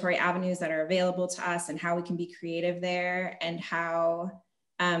regulatory avenues that are available to us and how we can be creative there, and how,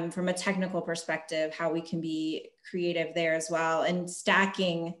 from a technical perspective, how we can be creative there as well, and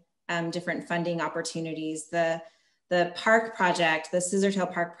stacking different funding opportunities. The park project, the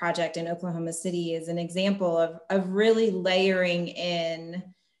Scissortail Park project in Oklahoma City, is an example of really layering in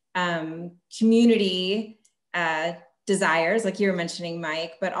community desires, like you were mentioning,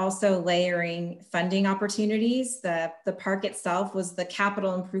 Mike, but also layering funding opportunities. The park itself was, the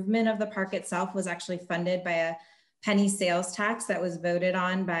capital improvement of the park itself was actually funded by a penny sales tax that was voted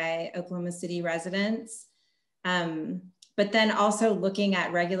on by Oklahoma City residents. But then also looking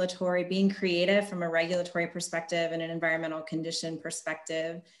at regulatory, being creative from a regulatory perspective and an environmental condition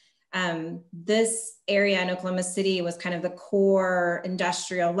perspective. This area in Oklahoma City was kind of the core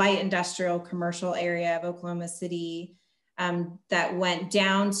industrial, light industrial commercial area of Oklahoma City that went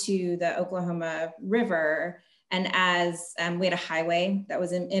down to the Oklahoma River. And as we had a highway that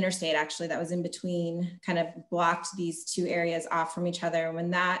was interstate, actually, that was in between, kind of blocked these two areas off from each other. And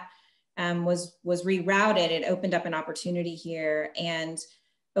when that was rerouted, it opened up an opportunity here. And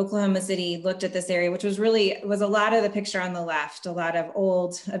Oklahoma City looked at this area, which was a lot of the picture on the left, a lot of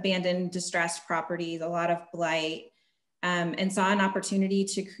old, abandoned, distressed properties, a lot of blight, and saw an opportunity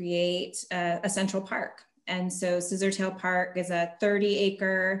to create a central park. And so Scissortail Park is a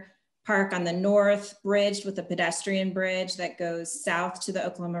 30-acre park on the north, bridged with a pedestrian bridge that goes south to the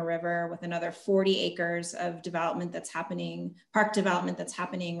Oklahoma River, with another 40 acres of development that's happening, park development that's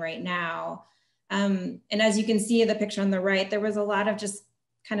happening right now. And as you can see in the picture on the right, there was a lot of just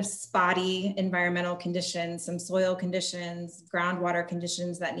kind of spotty environmental conditions, some soil conditions, groundwater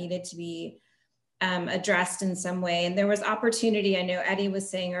conditions that needed to be addressed in some way. And there was opportunity. I know Eddie was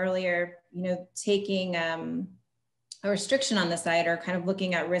saying earlier, taking a restriction on the site, or kind of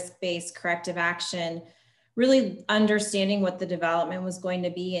looking at risk-based corrective action, really understanding what the development was going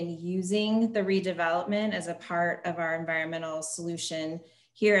to be and using the redevelopment as a part of our environmental solution.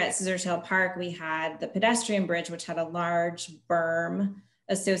 Here at Scissortail Park, we had the pedestrian bridge, which had a large berm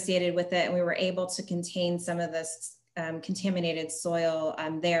associated with it, and we were able to contain some of this contaminated soil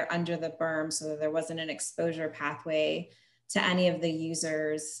there under the berm, so that there wasn't an exposure pathway to any of the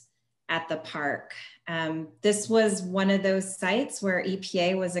users at the park. This was one of those sites where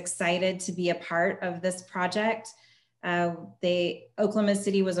EPA was excited to be a part of this project. Oklahoma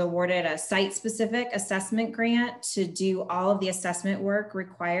City was awarded a site-specific assessment grant to do all of the assessment work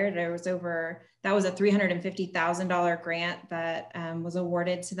required. That was a $350,000 grant that was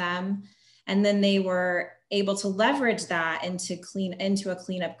awarded to them. And then they were able to leverage that into a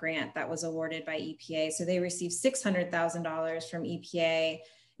cleanup grant that was awarded by EPA. So they received $600,000 from EPA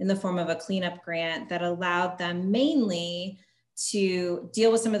in the form of a cleanup grant that allowed them mainly to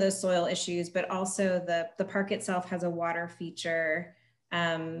deal with some of those soil issues, but also the park itself has a water feature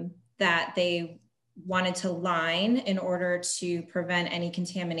that they wanted to line in order to prevent any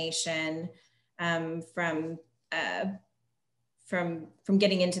contamination from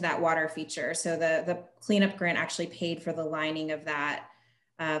getting into that water feature. So the cleanup grant actually paid for the lining of that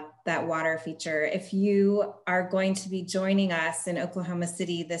water feature. If you are going to be joining us in Oklahoma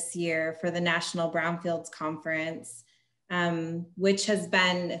City this year for the National Brownfields Conference, which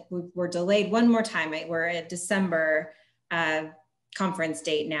we're delayed one more time. We're at December conference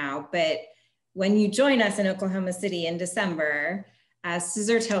date now, but when you join us in Oklahoma City in December,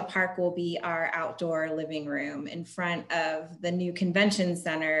 Scissortail Park will be our outdoor living room in front of the new convention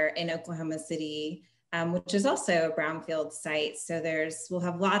center in Oklahoma City, which is also a brownfield site. So we'll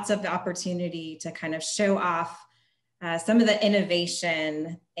have lots of opportunity to kind of show off some of the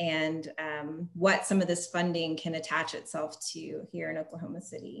innovation and what some of this funding can attach itself to here in Oklahoma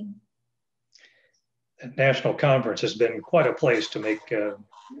City. The National Conference has been quite a place to make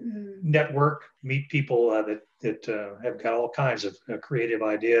network, meet people that have got all kinds of creative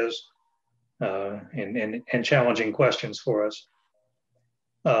ideas and challenging questions for us.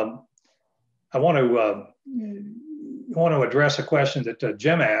 I want to address a question that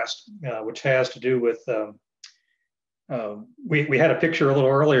Jim asked, which has to do with, we had a picture a little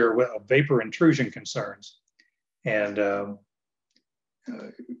earlier of vapor intrusion concerns. And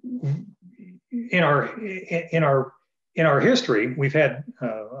in our history, we've had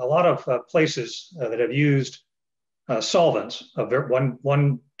a lot of places that have used solvents of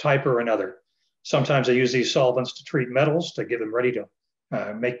one type or another. Sometimes they use these solvents to treat metals, to get them ready to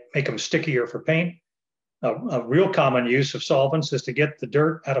make them stickier for paint. A real common use of solvents is to get the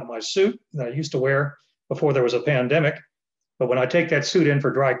dirt out of my suit that I used to wear before there was a pandemic. But when I take that suit in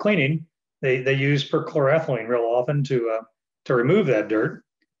for dry cleaning, they use perchloroethylene real often to remove that dirt.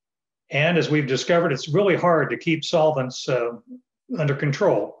 And as we've discovered, it's really hard to keep solvents under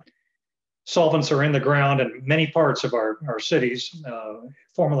control. Solvents are in the ground in many parts of our cities,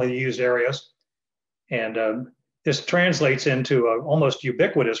 formerly used areas. And this translates into an almost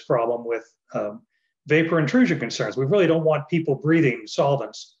ubiquitous problem with vapor intrusion concerns. We really don't want people breathing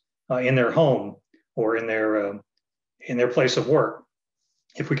solvents in their home or in their place of work,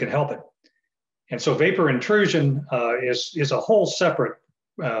 if we can help it. And so vapor intrusion is a whole separate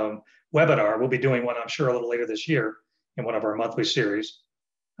webinar. We'll be doing one, I'm sure, a little later this year in one of our monthly series.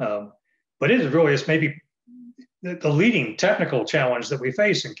 But it is maybe the leading technical challenge that we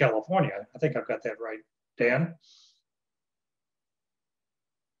face in California. I think I've got that right, Dan?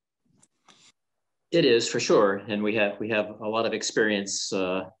 It is, for sure, and we have a lot of experience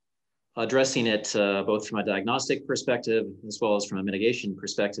addressing it both from a diagnostic perspective as well as from a mitigation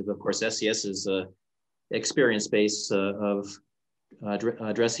perspective. Of course, SES's experience base of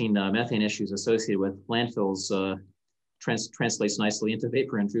addressing methane issues associated with landfills translates nicely into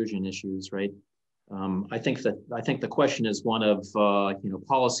vapor intrusion issues, right? I think the question is one of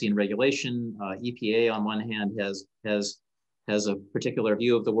policy and regulation. EPA on one hand has a particular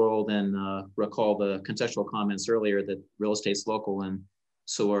view of the world, and recall the contextual comments earlier that real estate's local, and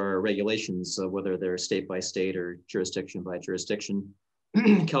so are regulations, whether they're state by state or jurisdiction by jurisdiction.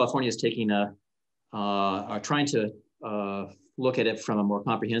 California is taking trying to look at it from a more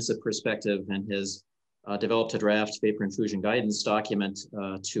comprehensive perspective, and has developed a draft vapor intrusion guidance document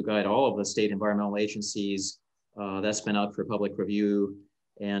to guide all of the state environmental agencies. That's been out for public review,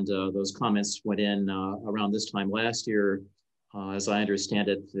 and those comments went in around this time last year. As I understand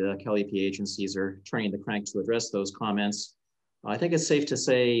it, the Cal EPA agencies are turning the crank to address those comments. I think it's safe to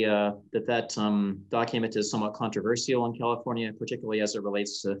say that document is somewhat controversial in California, particularly as it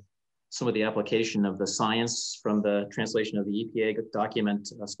relates to some of the application of the science from the translation of the EPA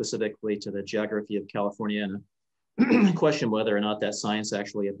document, specifically to the geography of California, and question whether or not that science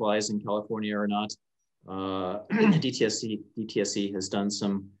actually applies in California or not. DTSC has done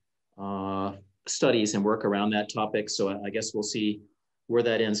some studies and work around that topic, so I guess we'll see where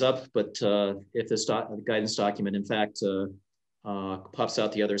that ends up. But if this guidance document, in fact, pops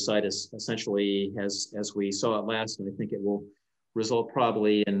out the other side is essentially as we saw it last, and I think it will result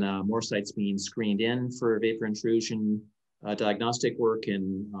probably in more sites being screened in for vapor intrusion diagnostic work,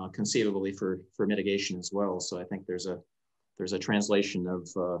 and conceivably for mitigation as well. So I think there's a translation of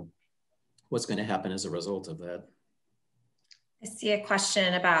what's going to happen as a result of that. I see a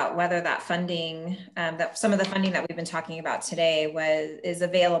question about whether that funding, that some of the funding that we've been talking about today is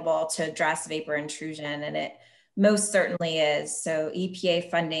available to address vapor intrusion, and it most certainly is. So EPA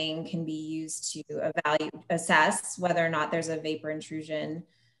funding can be used to assess whether or not there's a vapor intrusion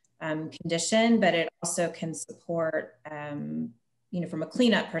condition, but it also can support, from a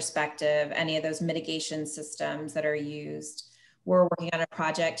cleanup perspective, any of those mitigation systems that are used. We're working on a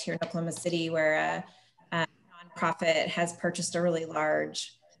project here in Oklahoma City where a nonprofit has purchased a really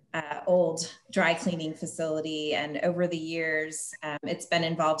large old dry cleaning facility, and over the years it's been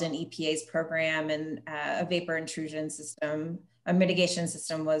involved in EPA's program, and a vapor intrusion system, a mitigation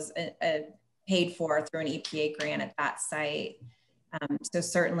system was paid for through an EPA grant at that site. So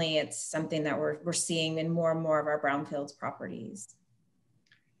certainly it's something that we're seeing in more and more of our brownfields properties.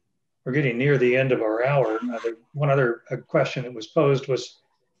 We're getting near the end of our hour. One other question that was posed was,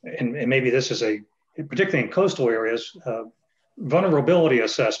 and maybe this is particularly in coastal areas, vulnerability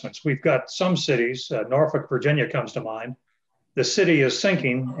assessments. We've got some cities, Norfolk, Virginia comes to mind. The city is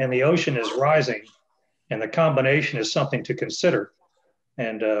sinking and the ocean is rising, and the combination is something to consider.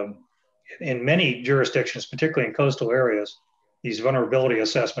 And in many jurisdictions, particularly in coastal areas, these vulnerability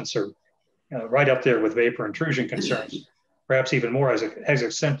assessments are right up there with vapor intrusion concerns, perhaps even more as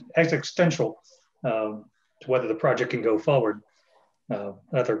existential to whether the project can go forward.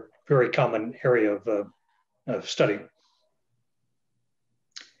 Another very common area of study.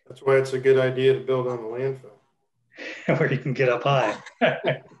 That's why it's a good idea to build on the landfill. Where you can get up high.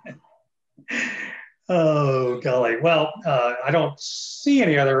 Oh, golly. Well, I don't see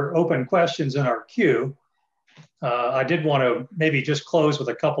any other open questions in our queue. I did want to maybe just close with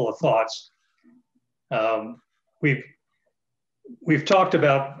a couple of thoughts. We've talked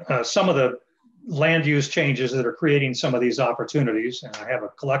about some of the land use changes that are creating some of these opportunities, and I have a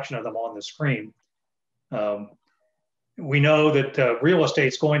collection of them on the screen. We know that real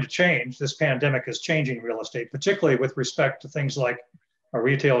estate's going to change. This pandemic is changing real estate, particularly with respect to things like our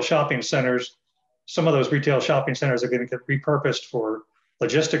retail shopping centers, some of those retail shopping centers are going to get repurposed for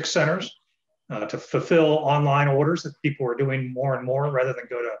logistics centers to fulfill online orders that people are doing more and more rather than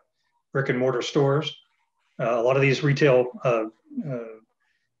go to brick and mortar stores. A lot of these retail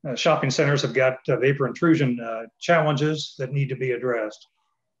shopping centers have got vapor intrusion challenges that need to be addressed.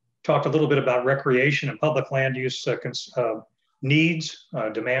 Talked a little bit about recreation and public land use needs,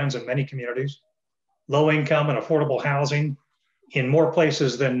 demands in many communities. Low income and affordable housing in more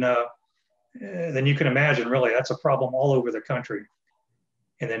places than you can imagine, really. That's a problem all over the country.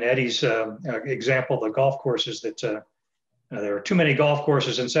 And then Eddie's example, the golf courses, that there are too many golf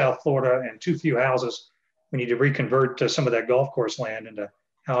courses in South Florida and too few houses. We need to reconvert some of that golf course land into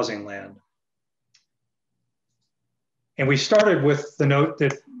housing land. And we started with the note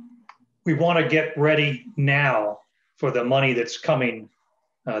that we want to get ready now for the money that's coming,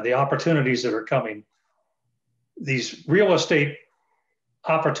 the opportunities that are coming. These real estate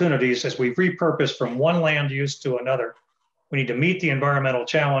opportunities, as we repurpose from one land use to another, we need to meet the environmental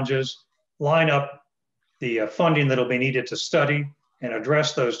challenges, line up the funding that'll be needed to study and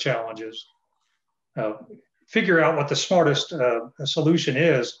address those challenges, figure out what the smartest solution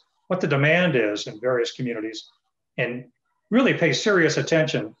is, what the demand is in various communities, and really pay serious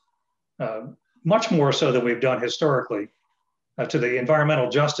attention, much more so than we've done historically, to the environmental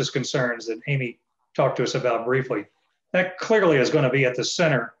justice concerns that Amy talked to us about briefly. That clearly is going to be at the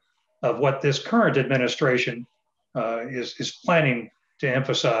center of what this current administration is planning to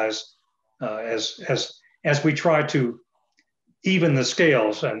emphasize as we try to even the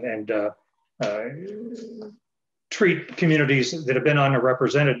scales and treat communities that have been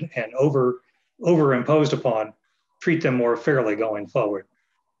underrepresented and overimposed upon, treat them more fairly going forward.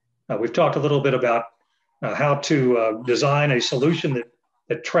 We've talked a little bit about how to design a solution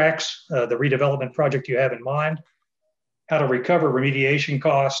that tracks the redevelopment project you have in mind, how to recover remediation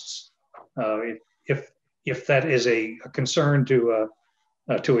costs if that is a concern to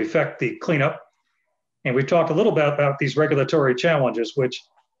effect the cleanup. And we've talked a little bit about these regulatory challenges, which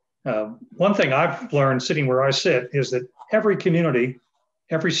one thing I've learned sitting where I sit is that every community,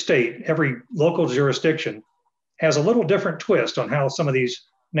 every state, every local jurisdiction has a little different twist on how some of these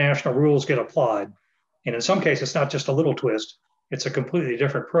national rules get applied. And in some cases, it's not just a little twist, it's a completely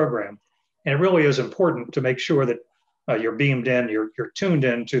different program. And it really is important to make sure that you're beamed in, you're tuned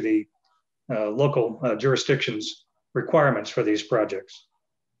in to the local jurisdiction's requirements for these projects.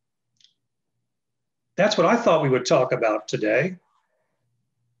 That's what I thought we would talk about today.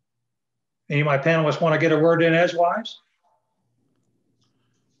 Any of my panelists want to get a word in edgewise?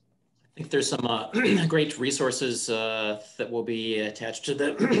 I think there's some great resources that will be attached to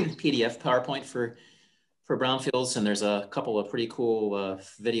the PDF PowerPoint for Brownfields, and there's a couple of pretty cool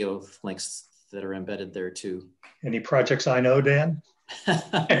video links that are embedded there too. Any projects I know, Dan?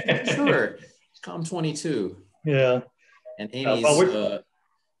 Sure, COM22. Yeah. And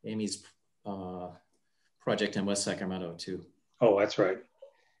Amy's project in West Sacramento too. Oh, that's right.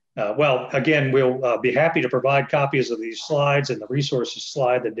 Well, again, we'll be happy to provide copies of these slides and the resources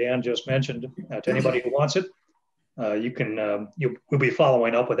slide that Dan just mentioned to anybody who wants it. We'll be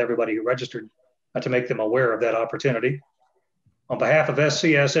following up with everybody who registered to make them aware of that opportunity. On behalf of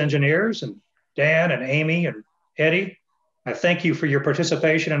SCS engineers and Dan and Amy and Eddie, I thank you for your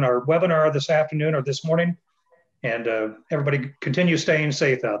participation in our webinar this afternoon or this morning. And everybody continue staying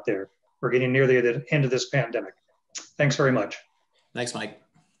safe out there. We're getting near the end of this pandemic. Thanks very much. Thanks, Mike.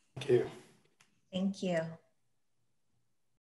 Thank you. Thank you.